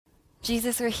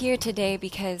Jesus, we're here today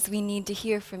because we need to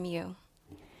hear from you.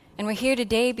 And we're here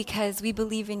today because we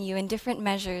believe in you in different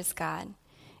measures, God,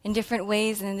 in different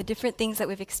ways, and in the different things that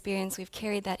we've experienced, we've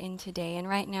carried that in today. And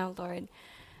right now, Lord,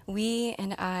 we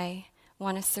and I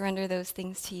want to surrender those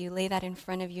things to you, lay that in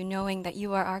front of you, knowing that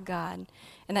you are our God,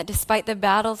 and that despite the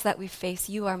battles that we face,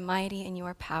 you are mighty and you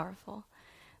are powerful.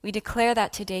 We declare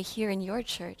that today here in your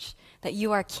church, that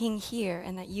you are King here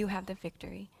and that you have the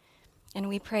victory. And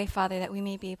we pray, Father, that we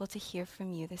may be able to hear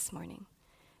from you this morning.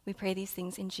 We pray these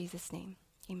things in Jesus' name.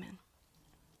 Amen.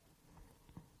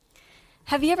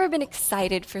 Have you ever been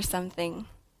excited for something?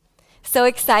 So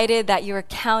excited that you were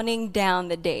counting down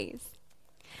the days.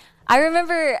 I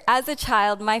remember as a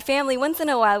child, my family once in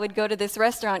a while would go to this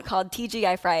restaurant called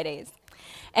TGI Fridays.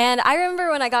 And I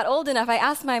remember when I got old enough, I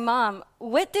asked my mom,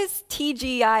 what does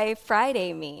TGI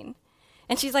Friday mean?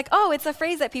 And she's like, oh, it's a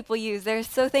phrase that people use. They're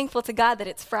so thankful to God that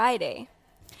it's Friday.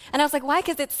 And I was like, why?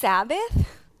 Because it's Sabbath?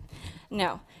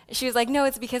 No. She was like, no,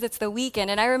 it's because it's the weekend.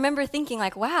 And I remember thinking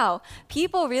like, wow,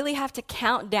 people really have to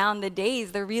count down the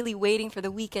days. They're really waiting for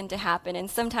the weekend to happen. And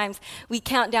sometimes we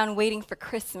count down waiting for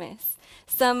Christmas.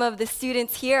 Some of the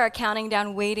students here are counting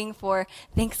down waiting for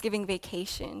Thanksgiving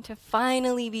vacation to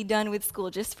finally be done with school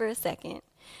just for a second.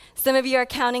 Some of you are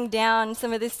counting down,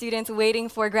 some of the students waiting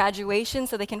for graduation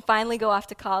so they can finally go off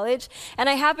to college. And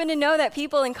I happen to know that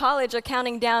people in college are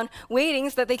counting down waiting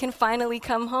so that they can finally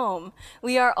come home.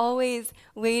 We are always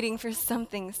waiting for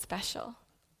something special.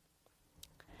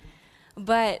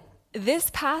 But this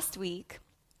past week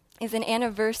is an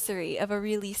anniversary of a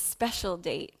really special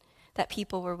date that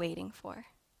people were waiting for.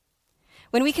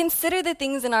 When we consider the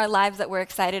things in our lives that we're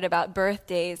excited about,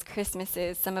 birthdays,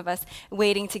 Christmases, some of us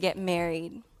waiting to get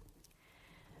married,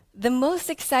 the most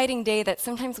exciting day that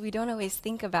sometimes we don't always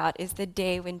think about is the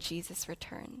day when Jesus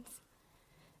returns.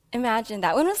 Imagine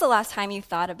that. When was the last time you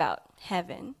thought about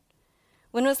heaven?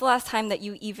 When was the last time that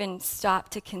you even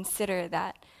stopped to consider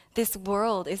that this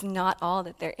world is not all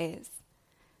that there is?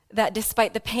 That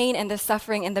despite the pain and the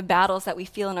suffering and the battles that we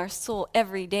feel in our soul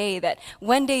every day, that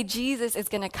one day Jesus is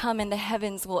going to come and the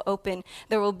heavens will open.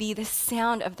 There will be the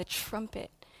sound of the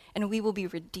trumpet and we will be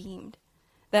redeemed.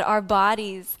 That our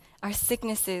bodies, our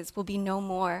sicknesses will be no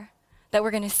more. That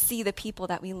we're going to see the people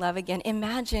that we love again.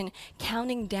 Imagine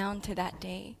counting down to that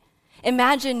day.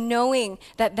 Imagine knowing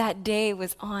that that day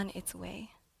was on its way.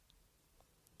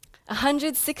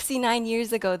 169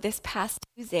 years ago this past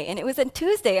Tuesday, and it was a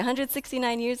Tuesday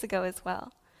 169 years ago as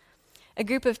well, a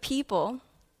group of people,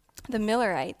 the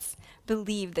Millerites,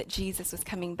 believed that Jesus was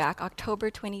coming back October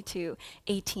 22,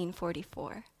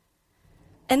 1844.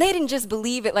 And they didn't just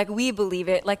believe it like we believe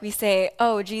it, like we say,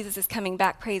 oh, Jesus is coming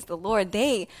back, praise the Lord.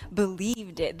 They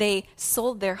believed it. They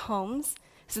sold their homes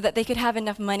so that they could have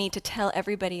enough money to tell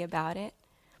everybody about it.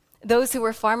 Those who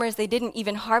were farmers, they didn't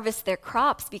even harvest their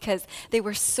crops because they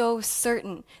were so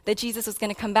certain that Jesus was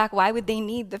going to come back. Why would they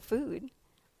need the food?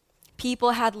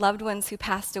 People had loved ones who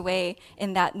passed away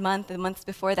in that month, the months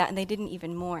before that, and they didn't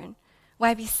even mourn.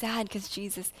 Why be sad? Because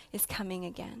Jesus is coming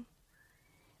again.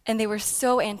 And they were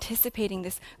so anticipating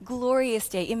this glorious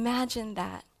day. Imagine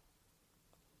that.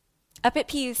 Up at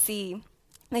PUC,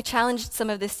 they challenged some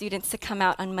of the students to come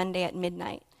out on Monday at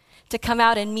midnight, to come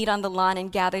out and meet on the lawn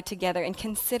and gather together and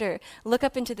consider, look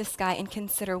up into the sky and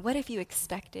consider, what if you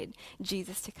expected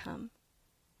Jesus to come?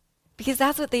 Because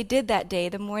that's what they did that day,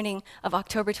 the morning of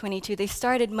October 22. They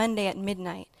started Monday at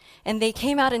midnight, and they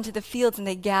came out into the fields and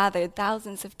they gathered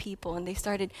thousands of people, and they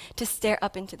started to stare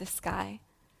up into the sky.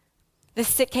 The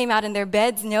sick came out in their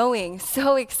beds knowing,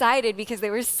 so excited because they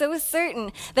were so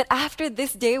certain that after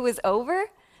this day was over,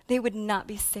 they would not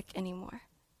be sick anymore.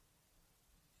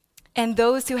 And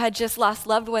those who had just lost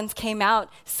loved ones came out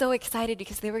so excited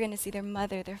because they were going to see their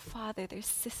mother, their father, their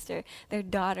sister, their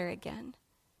daughter again.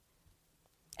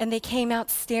 And they came out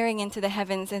staring into the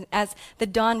heavens, and as the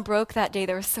dawn broke that day,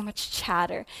 there was so much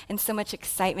chatter and so much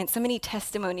excitement, so many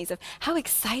testimonies of how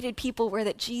excited people were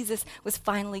that Jesus was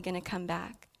finally going to come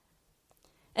back.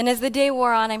 And as the day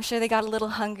wore on, I'm sure they got a little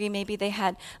hungry. Maybe they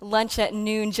had lunch at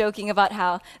noon, joking about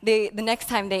how the next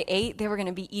time they ate, they were going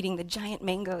to be eating the giant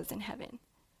mangoes in heaven.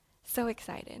 So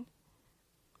excited.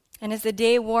 And as the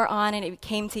day wore on and it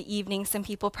came to evening, some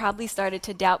people probably started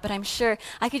to doubt, but I'm sure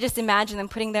I could just imagine them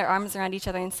putting their arms around each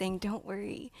other and saying, don't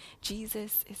worry,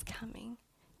 Jesus is coming.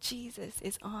 Jesus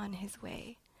is on his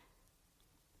way.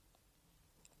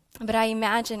 But I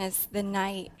imagine as the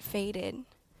night faded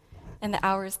and the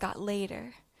hours got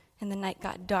later and the night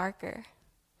got darker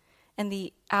and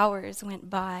the hours went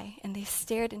by and they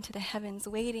stared into the heavens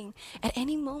waiting at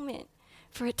any moment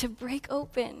for it to break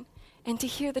open and to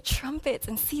hear the trumpets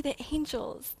and see the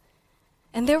angels.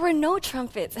 And there were no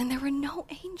trumpets, and there were no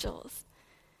angels.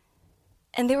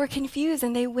 And they were confused,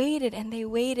 and they waited, and they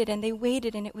waited, and they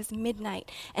waited, and it was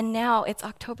midnight. And now it's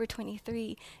October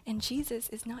 23, and Jesus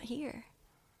is not here.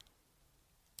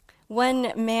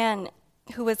 One man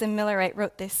who was a Millerite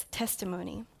wrote this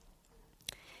testimony.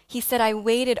 He said, I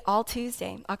waited all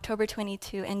Tuesday, October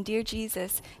 22, and dear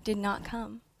Jesus did not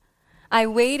come. I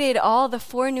waited all the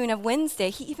forenoon of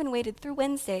Wednesday. He even waited through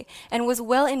Wednesday and was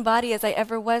well in body as I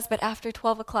ever was, but after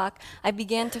 12 o'clock, I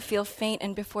began to feel faint,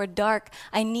 and before dark,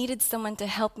 I needed someone to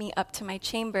help me up to my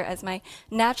chamber as my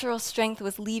natural strength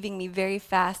was leaving me very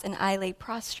fast, and I lay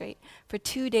prostrate for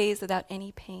 2 days without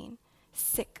any pain,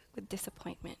 sick with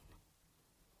disappointment.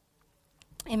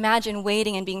 Imagine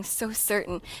waiting and being so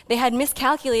certain. They had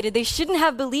miscalculated. They shouldn't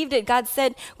have believed it. God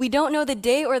said, we don't know the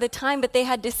day or the time, but they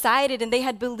had decided and they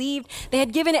had believed. They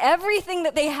had given everything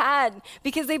that they had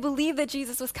because they believed that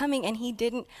Jesus was coming and he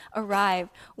didn't arrive.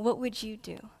 What would you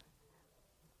do?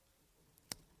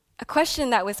 A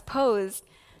question that was posed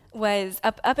was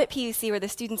up at PUC where the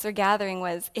students are gathering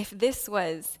was, if this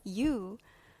was you,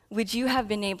 would you have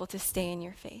been able to stay in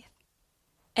your faith?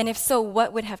 And if so,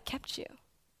 what would have kept you?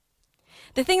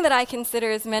 The thing that I consider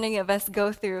as many of us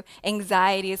go through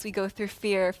anxiety, as we go through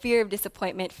fear of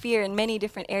disappointment, fear in many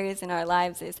different areas in our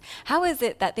lives is, how is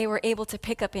it that they were able to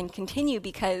pick up and continue?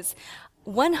 Because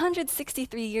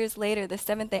 163 years later, the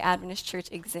Seventh-day Adventist Church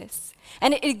exists.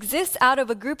 And it exists out of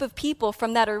a group of people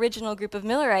from that original group of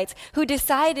Millerites who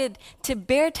decided to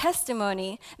bear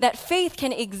testimony that faith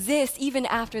can exist even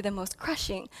after the most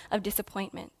crushing of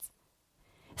disappointments.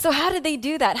 So how did they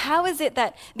do that? How is it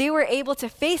that they were able to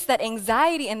face that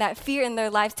anxiety and that fear in their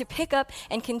lives, to pick up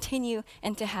and continue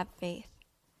and to have faith?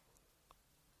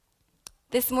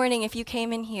 This morning, if you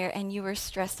came in here and you were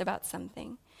stressed about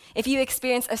something, if you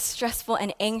experienced a stressful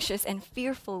and anxious and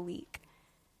fearful week,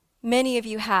 many of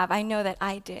you have, I know that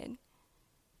I did,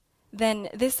 then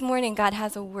this morning God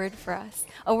has a word for us,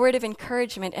 a word of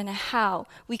encouragement and how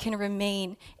we can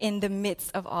remain in the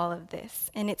midst of all of this.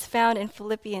 And it's found in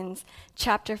Philippians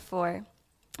chapter 4,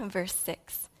 verse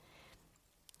 6.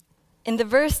 In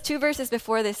the two verses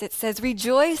before this, it says,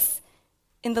 rejoice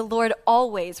in the Lord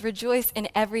always, rejoice in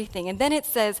everything. And then it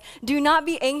says, do not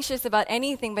be anxious about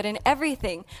anything, but in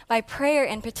everything, by prayer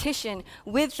and petition,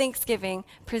 with thanksgiving,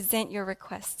 present your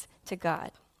requests to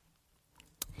God.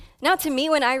 Now, to me,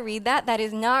 when I read that, that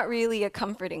is not really a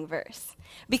comforting verse.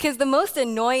 Because the most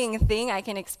annoying thing I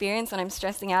can experience when I'm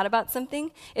stressing out about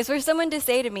something is for someone to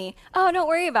say to me, oh, don't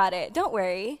worry about it, don't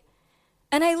worry.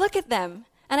 And I look at them,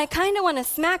 and I kind of want to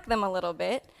smack them a little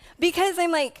bit, because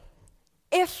I'm like,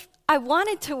 if I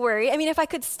wanted to worry, I mean, if I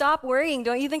could stop worrying,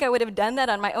 don't you think I would have done that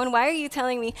on my own? Why are you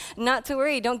telling me not to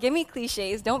worry? Don't give me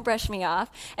cliches, don't brush me off.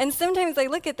 And sometimes I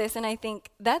look at this and I think,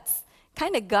 that's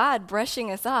kind of God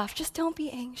brushing us off. Just don't be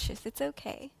anxious. It's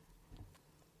okay.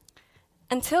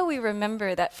 Until we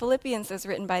remember that Philippians was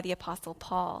written by the Apostle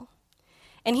Paul.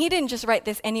 And he didn't just write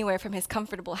this anywhere from his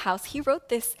comfortable house. He wrote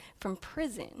this from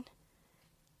prison.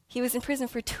 He was in prison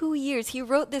for 2 years. He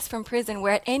wrote this from prison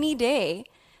where at any day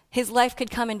his life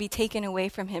could come and be taken away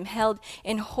from him, held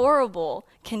in horrible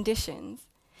conditions.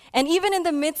 And even in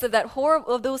the midst of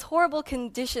those horrible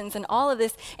conditions and all of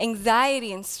this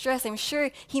anxiety and stress, I'm sure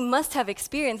he must have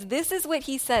experienced. This is what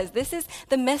he says. This is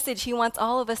the message he wants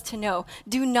all of us to know.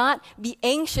 Do not be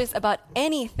anxious about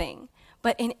anything,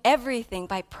 but in everything,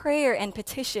 by prayer and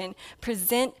petition,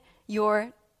 present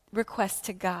your requests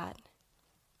to God.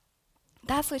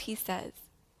 That's what he says.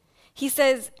 He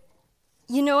says,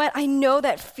 you know what? I know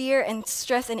that fear and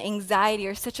stress and anxiety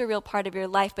are such a real part of your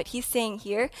life, but he's saying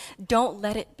here, don't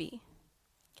let it be.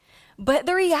 But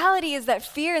the reality is that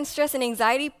fear and stress and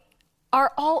anxiety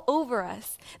are all over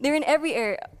us. They're in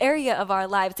every area of our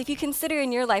lives. If you consider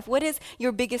in your life, what is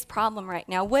your biggest problem right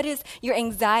now? What is your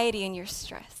anxiety and your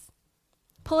stress?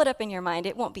 Pull it up in your mind.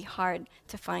 It won't be hard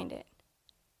to find it.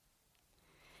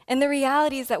 And the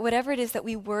reality is that whatever it is that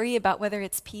we worry about, whether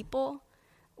it's people,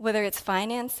 whether it's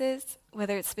finances,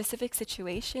 whether it's specific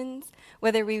situations,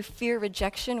 whether we fear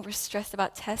rejection, we're stressed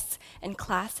about tests and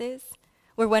classes,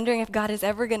 we're wondering if God is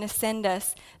ever going to send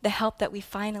us the help that we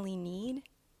finally need,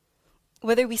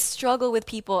 whether we struggle with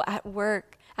people at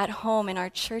work, at home, in our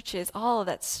churches, all of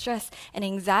that stress and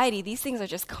anxiety, these things are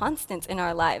just constants in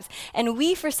our lives. And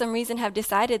we, for some reason, have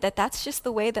decided that that's just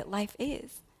the way that life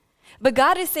is. But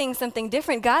God is saying something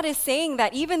different. God is saying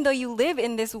that even though you live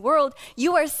in this world,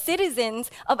 you are citizens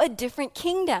of a different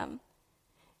kingdom.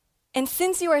 And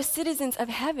since you are citizens of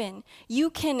heaven, you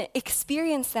can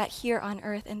experience that here on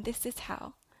earth, and this is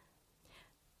how.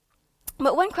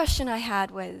 But one question I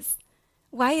had was,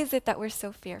 why is it that we're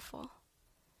so fearful?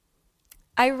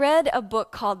 I read a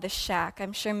book called The Shack.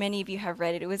 I'm sure many of you have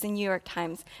read it. It was a New York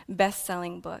Times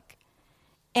best-selling book.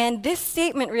 And this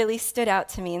statement really stood out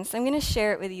to me, and so I'm going to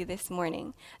share it with you this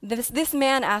morning. This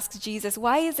man asks Jesus,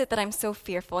 why is it that I'm so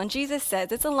fearful? And Jesus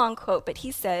says, it's a long quote, but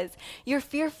he says, you're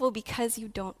fearful because you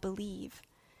don't believe.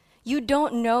 You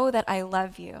don't know that I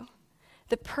love you.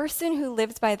 The person who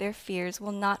lives by their fears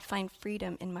will not find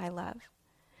freedom in my love.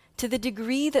 To the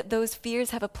degree that those fears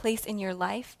have a place in your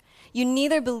life, you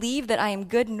neither believe that I am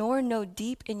good nor know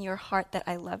deep in your heart that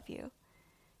I love you.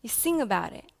 You sing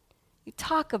about it, you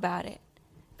talk about it,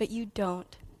 but you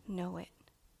don't know it.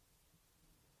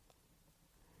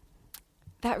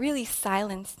 That really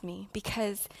silenced me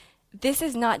because this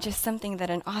is not just something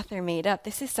that an author made up.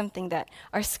 This is something that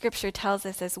our scripture tells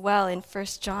us as well in 1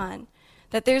 John,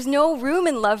 that there's no room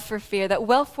in love for fear, that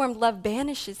well-formed love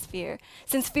banishes fear,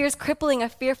 since fear's crippling, a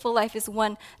fearful life is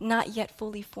one not yet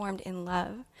fully formed in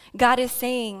love. God is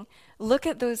saying, look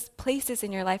at those places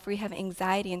in your life where you have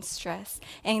anxiety and stress.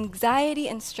 Anxiety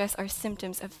and stress are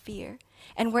symptoms of fear.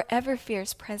 And wherever fear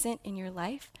is present in your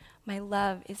life, my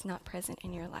love is not present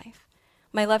in your life.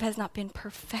 My love has not been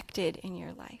perfected in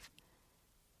your life.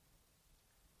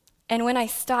 And when I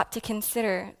stopped to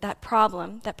consider that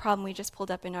problem we just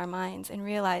pulled up in our minds and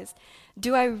realized,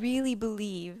 do I really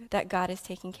believe that God is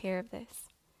taking care of this?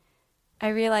 I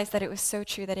realized that it was so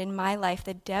true that in my life,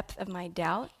 the depth of my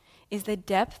doubt is the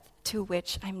depth to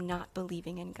which I'm not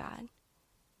believing in God.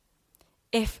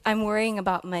 If I'm worrying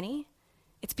about money,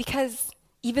 it's because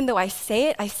even though I say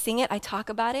it, I sing it, I talk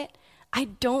about it, I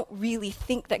don't really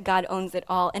think that God owns it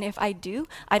all. And if I do,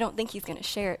 I don't think he's going to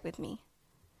share it with me.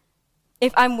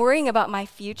 If I'm worrying about my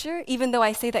future, even though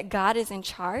I say that God is in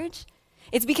charge,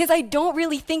 it's because I don't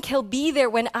really think he'll be there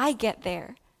when I get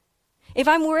there. If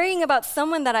I'm worrying about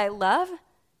someone that I love,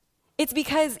 it's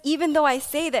because even though I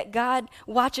say that God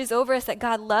watches over us, that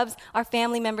God loves our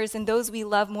family members and those we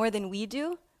love more than we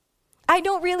do, I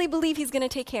don't really believe he's going to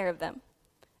take care of them.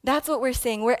 That's what we're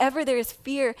saying. Wherever there is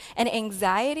fear and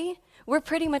anxiety, we're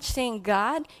pretty much saying,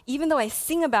 God, even though I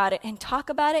sing about it and talk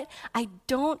about it, I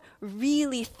don't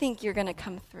really think you're going to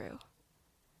come through.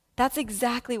 That's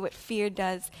exactly what fear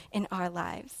does in our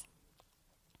lives.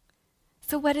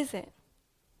 So what is it?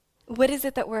 What is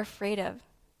it that we're afraid of?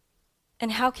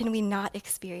 And how can we not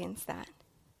experience that?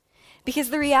 Because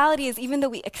the reality is, even though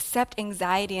we accept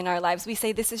anxiety in our lives, we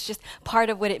say this is just part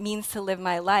of what it means to live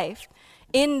my life.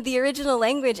 In the original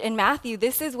language in Matthew,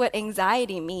 this is what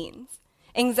anxiety means.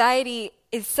 Anxiety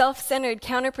is self-centered,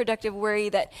 counterproductive worry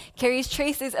that carries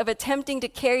traces of attempting to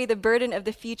carry the burden of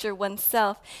the future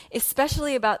oneself,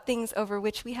 especially about things over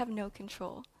which we have no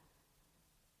control.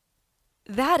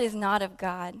 That is not of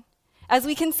God. As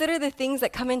we consider the things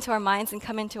that come into our minds and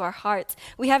come into our hearts,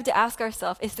 we have to ask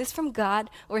ourselves, is this from God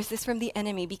or is this from the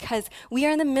enemy? Because we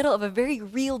are in the middle of a very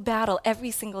real battle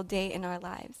every single day in our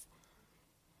lives.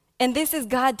 And this is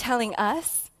God telling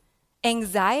us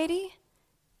anxiety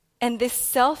and this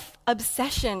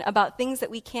self-obsession about things that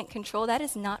we can't control, that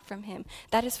is not from him.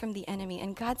 That is from the enemy.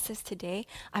 And God says today,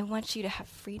 I want you to have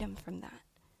freedom from that.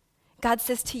 God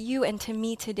says to you and to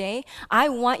me today, I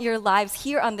want your lives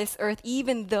here on this earth,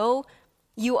 even though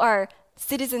you are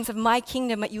citizens of my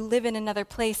kingdom, but you live in another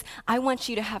place, I want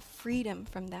you to have freedom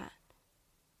from that.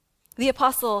 The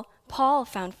Apostle Paul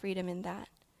found freedom in that.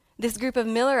 This group of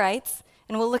Millerites,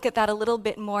 and we'll look at that a little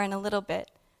bit more in a little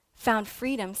bit, found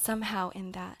freedom somehow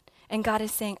in that. And God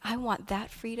is saying, I want that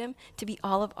freedom to be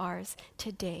all of ours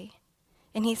today.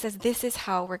 And he says, this is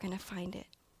how we're going to find it.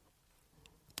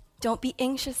 Don't be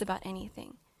anxious about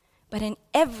anything, but in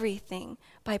everything,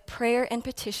 by prayer and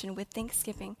petition with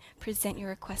thanksgiving, present your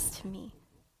requests to me.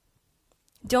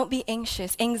 Don't be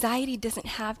anxious. Anxiety doesn't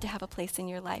have to have a place in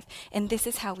your life. And this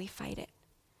is how we fight it,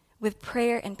 with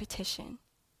prayer and petition.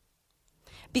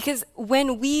 Because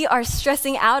when we are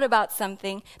stressing out about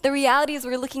something, the reality is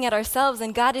we're looking at ourselves,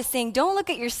 and God is saying, don't look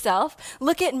at yourself,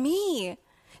 look at me.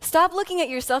 Stop looking at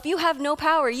yourself. You have no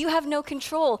power. You have no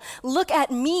control. Look at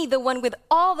me, the one with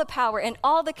all the power and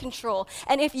all the control.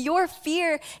 And if your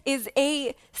fear is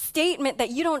a statement that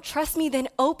you don't trust me, then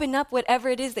open up whatever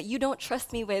it is that you don't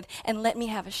trust me with and let me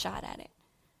have a shot at it.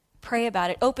 Pray about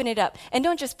it. Open it up. And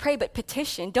don't just pray, but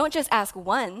petition. Don't just ask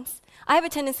once. I have a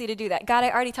tendency to do that. God,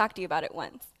 I already talked to you about it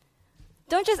once.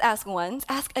 Don't just ask once.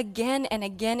 Ask again and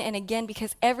again and again,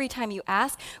 because every time you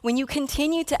ask, when you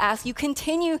continue to ask, you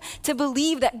continue to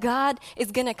believe that God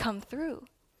is going to come through.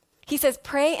 He says,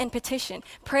 pray and petition.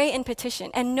 Pray and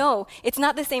petition. And no, it's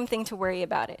not the same thing to worry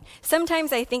about it.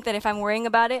 Sometimes I think that if I'm worrying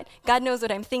about it, God knows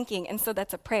what I'm thinking, and so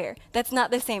that's a prayer. That's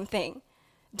not the same thing.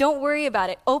 Don't worry about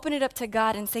it. Open it up to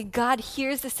God and say, God,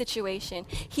 here's the situation.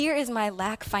 Here is my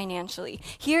lack financially.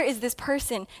 Here is this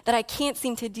person that I can't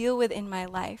seem to deal with in my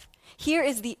life. Here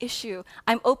is the issue.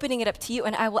 I'm opening it up to you,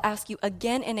 and I will ask you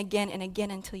again and again and again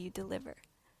until you deliver.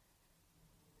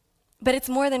 But it's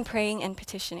more than praying and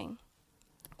petitioning.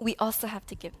 We also have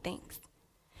to give thanks.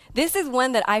 This is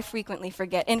one that I frequently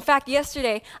forget. In fact,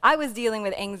 yesterday I was dealing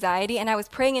with anxiety and I was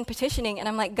praying and petitioning, and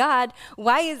I'm like, God,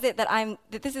 why is it that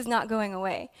this is not going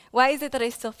away? Why is it that I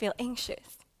still feel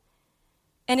anxious?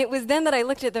 And it was then that I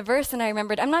looked at the verse and I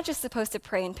remembered I'm not just supposed to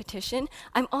pray and petition,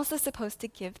 I'm also supposed to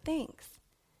give thanks.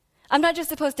 I'm not just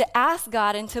supposed to ask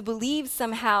God and to believe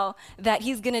somehow that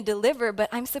he's going to deliver, but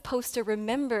I'm supposed to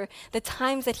remember the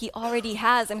times that he already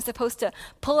has. I'm supposed to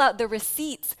pull out the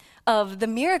receipts of the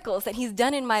miracles that he's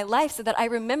done in my life so that I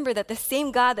remember that the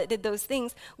same God that did those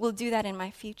things will do that in my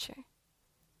future.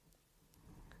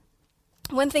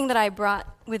 One thing that I brought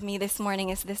with me this morning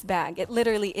is this bag. It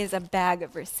literally is a bag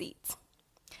of receipts.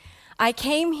 I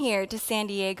came here to San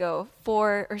Diego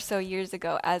 4 or so years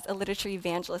ago as a literature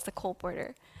evangelist, a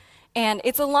colporteur. And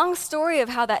it's a long story of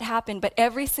how that happened, but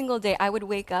every single day I would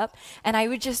wake up and I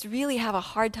would just really have a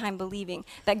hard time believing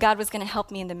that God was going to help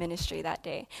me in the ministry that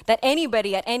day, that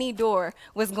anybody at any door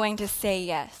was going to say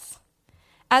yes.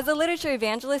 As a literature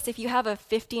evangelist, if you have a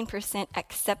 15%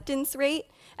 acceptance rate,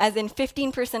 as in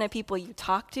 15% of people you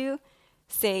talk to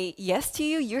say yes to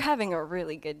you, you're having a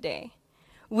really good day.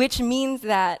 Which means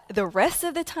that the rest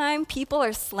of the time, people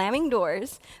are slamming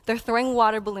doors, they're throwing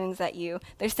water balloons at you,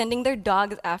 they're sending their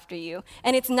dogs after you,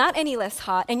 and it's not any less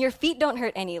hot, and your feet don't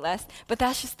hurt any less, but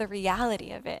that's just the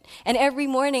reality of it. And every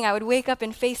morning, I would wake up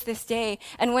and face this day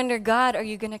and wonder, God, are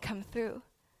you going to come through?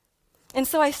 And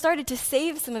so I started to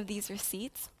save some of these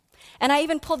receipts, and I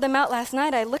even pulled them out last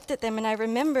night. I looked at them and I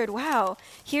remembered, wow,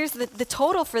 here's the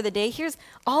total for the day. Here's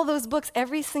all those books,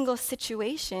 every single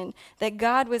situation that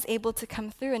God was able to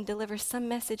come through and deliver some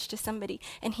message to somebody,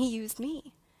 and he used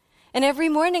me. And every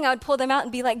morning I would pull them out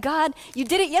and be like, God, you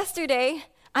did it yesterday.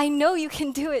 I know you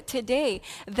can do it today.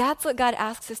 That's what God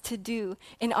asks us to do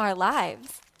in our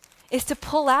lives, is to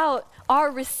pull out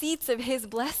our receipts of his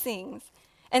blessings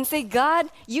and say, God,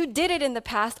 you did it in the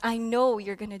past. I know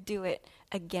you're going to do it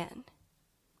again.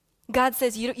 God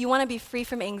says you want to be free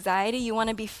from anxiety. You want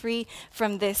to be free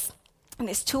from this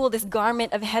tool, this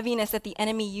garment of heaviness that the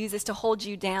enemy uses to hold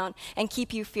you down and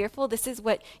keep you fearful. This is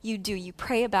what you do. You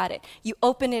pray about it. You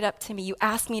open it up to me. You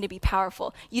ask me to be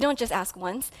powerful. You don't just ask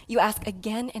once. You ask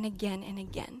again and again and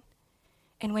again.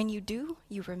 And when you do,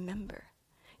 you remember.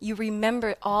 You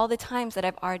remember all the times that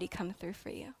I've already come through for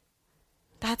you.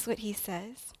 That's what he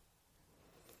says.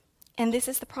 And this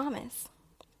is the promise.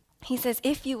 He says,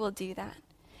 if you will do that,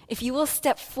 if you will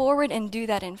step forward and do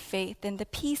that in faith, then the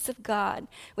peace of God,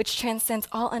 which transcends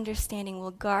all understanding,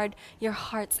 will guard your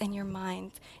hearts and your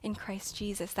minds in Christ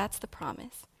Jesus. That's the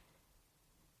promise.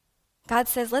 God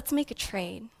says, let's make a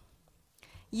trade.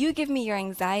 You give me your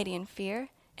anxiety and fear,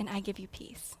 and I give you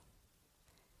peace.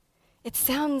 It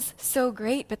sounds so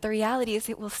great, but the reality is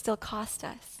it will still cost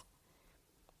us.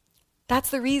 That's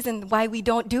the reason why we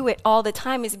don't do it all the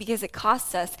time, is because it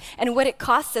costs us. And what it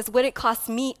costs us, what it costs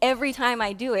me every time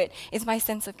I do it, is my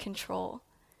sense of control.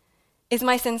 Is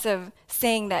my sense of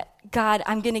saying that, God,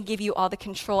 I'm going to give you all the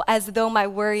control, as though my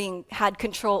worrying had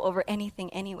control over anything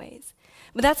anyways.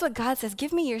 But that's what God says.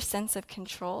 Give me your sense of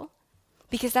control,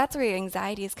 because that's where your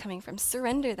anxiety is coming from.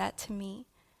 Surrender that to me.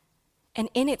 And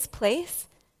in its place,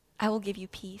 I will give you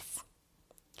peace.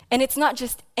 And it's not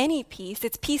just any peace,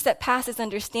 it's peace that passes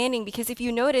understanding, because if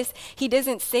you notice, he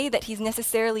doesn't say that he's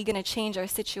necessarily going to change our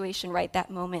situation right that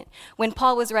moment. When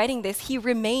Paul was writing this, he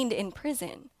remained in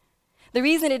prison. The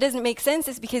reason it doesn't make sense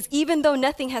is because even though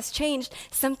nothing has changed,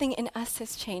 something in us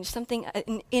has changed. Something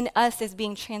in us is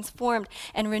being transformed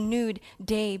and renewed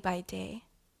day by day.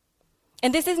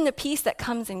 And this isn't a peace that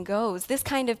comes and goes. This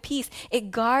kind of peace,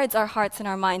 it guards our hearts and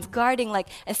our minds, guarding like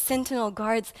a sentinel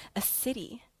guards a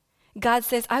city. God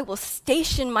says, I will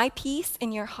station my peace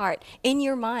in your heart, in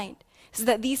your mind, so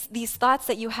that these thoughts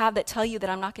that you have that tell you that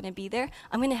I'm not going to be there,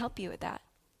 I'm going to help you with that.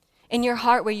 In your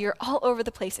heart where you're all over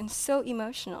the place and so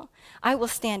emotional, I will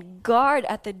stand guard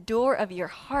at the door of your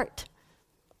heart.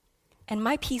 And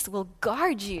my peace will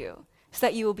guard you so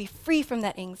that you will be free from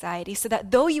that anxiety, so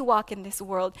that though you walk in this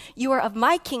world, you are of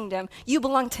my kingdom, you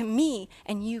belong to me,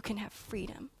 and you can have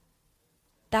freedom.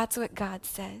 That's what God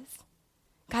says.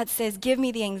 God says, give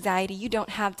me the anxiety. You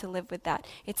don't have to live with that.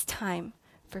 It's time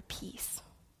for peace.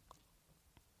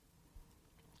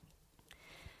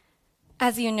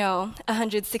 As you know,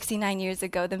 169 years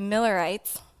ago, the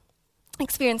Millerites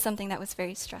experienced something that was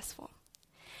very stressful.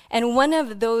 And one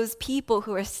of those people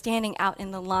who were standing out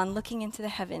in the lawn looking into the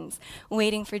heavens,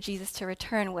 waiting for Jesus to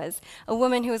return, was a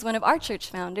woman who was one of our church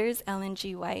founders, Ellen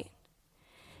G. White.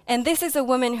 And this is a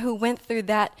woman who went through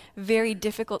that very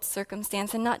difficult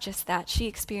circumstance, and not just that, she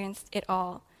experienced it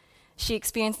all. She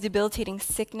experienced debilitating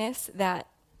sickness that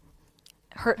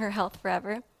hurt her health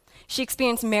forever. She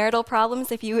experienced marital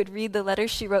problems, if you would read the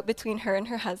letters she wrote between her and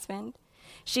her husband.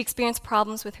 She experienced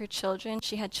problems with her children.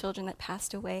 She had children that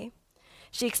passed away.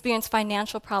 She experienced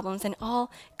financial problems and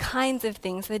all kinds of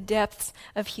things, the depths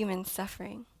of human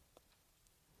suffering.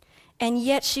 And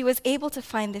yet she was able to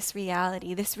find this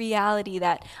reality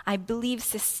that I believe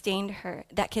sustained her,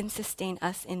 that can sustain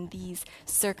us in these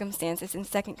circumstances. In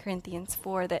 2 Corinthians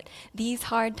 4, that these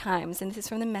hard times, and this is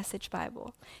from the Message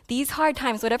Bible, these hard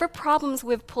times, whatever problems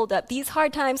we've pulled up, these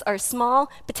hard times are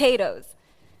small potatoes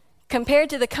compared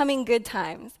to the coming good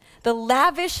times, the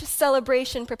lavish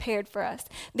celebration prepared for us.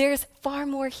 There's far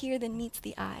more here than meets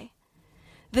the eye.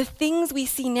 The things we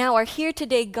see now are here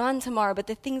today, gone tomorrow, but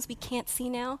the things we can't see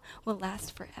now will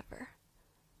last forever.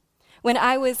 When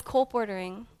I was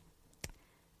colporteuring,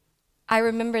 I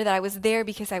remember that I was there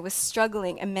because I was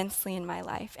struggling immensely in my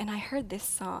life, and I heard this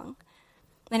song,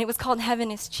 and it was called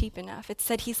Heaven is Cheap Enough. It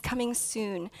said, he's coming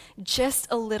soon, just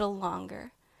a little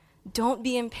longer. Don't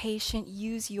be impatient,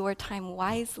 use your time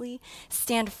wisely,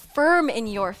 stand firm in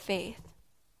your faith,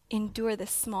 endure the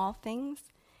small things,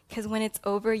 because when it's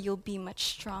over, you'll be much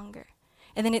stronger.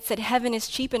 And then it said, heaven is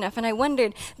cheap enough. And I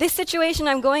wondered, this situation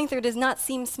I'm going through does not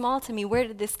seem small to me. Where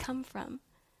did this come from?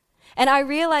 And I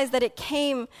realized that it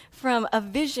came from a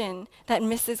vision that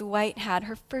Mrs. White had,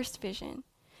 her first vision.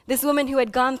 This woman who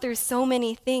had gone through so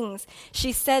many things,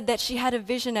 she said that she had a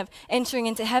vision of entering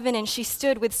into heaven, and she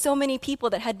stood with so many people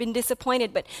that had been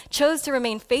disappointed but chose to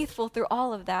remain faithful through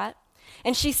all of that.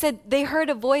 And she said, they heard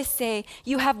a voice say,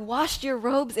 you have washed your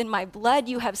robes in my blood.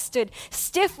 You have stood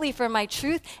stiffly for my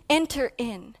truth. Enter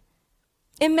in.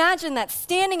 Imagine that,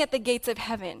 standing at the gates of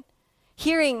heaven,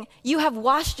 hearing, you have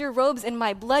washed your robes in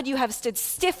my blood. You have stood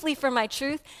stiffly for my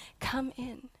truth. Come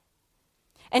in.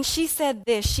 And she said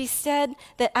this, she said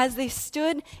that as they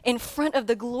stood in front of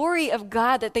the glory of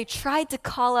God, that they tried to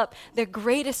call up their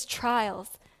greatest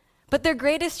trials. But their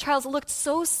greatest trials looked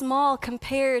so small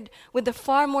compared with the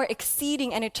far more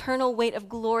exceeding and eternal weight of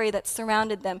glory that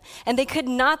surrounded them. And they could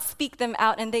not speak them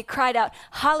out, and they cried out,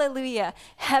 hallelujah,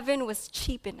 heaven was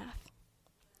cheap enough.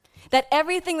 That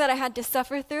everything that I had to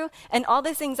suffer through and all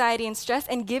this anxiety and stress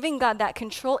and giving God that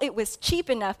control, it was cheap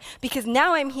enough because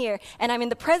now I'm here and I'm in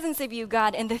the presence of you,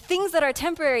 God, and the things that are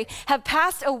temporary have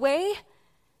passed away.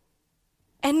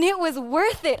 And it was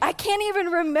worth it. I can't even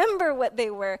remember what they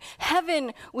were.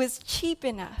 Heaven was cheap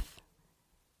enough.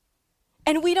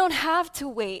 And we don't have to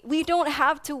wait. We don't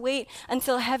have to wait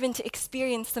until heaven to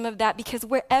experience some of that, because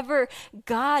wherever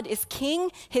God is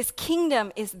king, his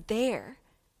kingdom is there.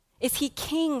 Is he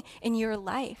king in your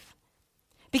life?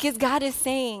 Because God is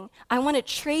saying, I want to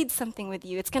trade something with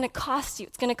you. It's going to cost you.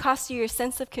 It's going to cost you your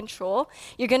sense of control.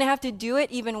 You're going to have to do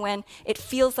it even when it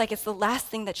feels like it's the last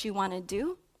thing that you want to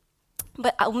do.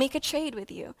 But I'll make a trade with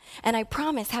you. And I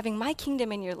promise having my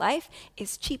kingdom in your life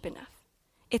is cheap enough.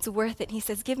 It's worth it. He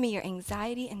says, give me your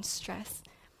anxiety and stress.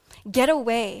 Get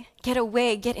away,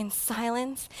 get in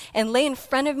silence, and lay in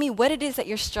front of me what it is that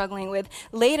you're struggling with.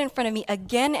 Lay it in front of me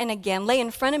again and again. Lay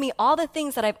in front of me all the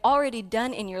things that I've already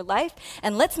done in your life,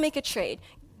 and let's make a trade.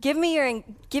 Give me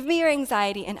your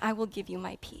anxiety, and I will give you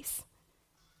my peace.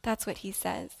 That's what he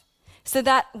says. So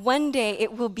that one day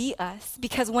it will be us,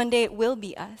 because one day it will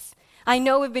be us. I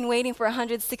know we've been waiting for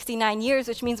 169 years,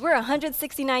 which means we're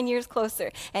 169 years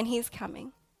closer, and he's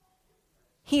coming.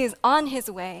 He is on his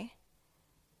way.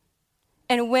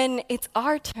 And when it's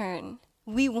our turn,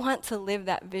 we want to live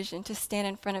that vision, to stand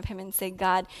in front of him and say,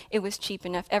 God, it was cheap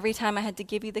enough. Every time I had to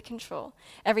give you the control,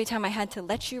 every time I had to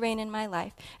let you reign in my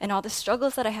life, and all the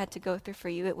struggles that I had to go through for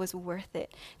you, it was worth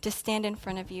it to stand in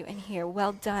front of you and hear,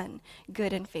 well done,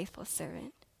 good and faithful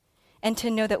servant. And to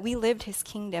know that we lived his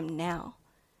kingdom now.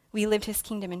 We lived his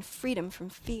kingdom in freedom from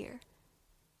fear.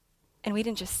 And we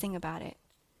didn't just sing about it.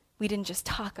 We didn't just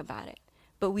talk about it.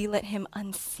 But we let him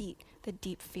unseat the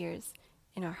deep fears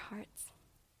in our hearts.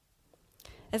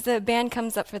 As the band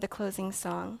comes up for the closing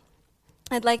song,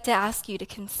 I'd like to ask you to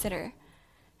consider,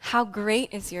 how great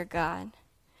is your God?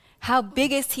 How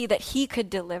big is he that he could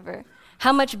deliver?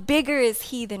 How much bigger is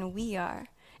he than we are?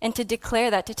 And to declare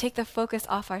that, to take the focus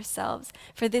off ourselves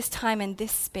for this time and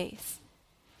this space,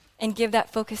 and give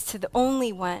that focus to the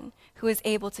only one who is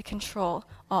able to control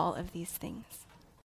all of these things.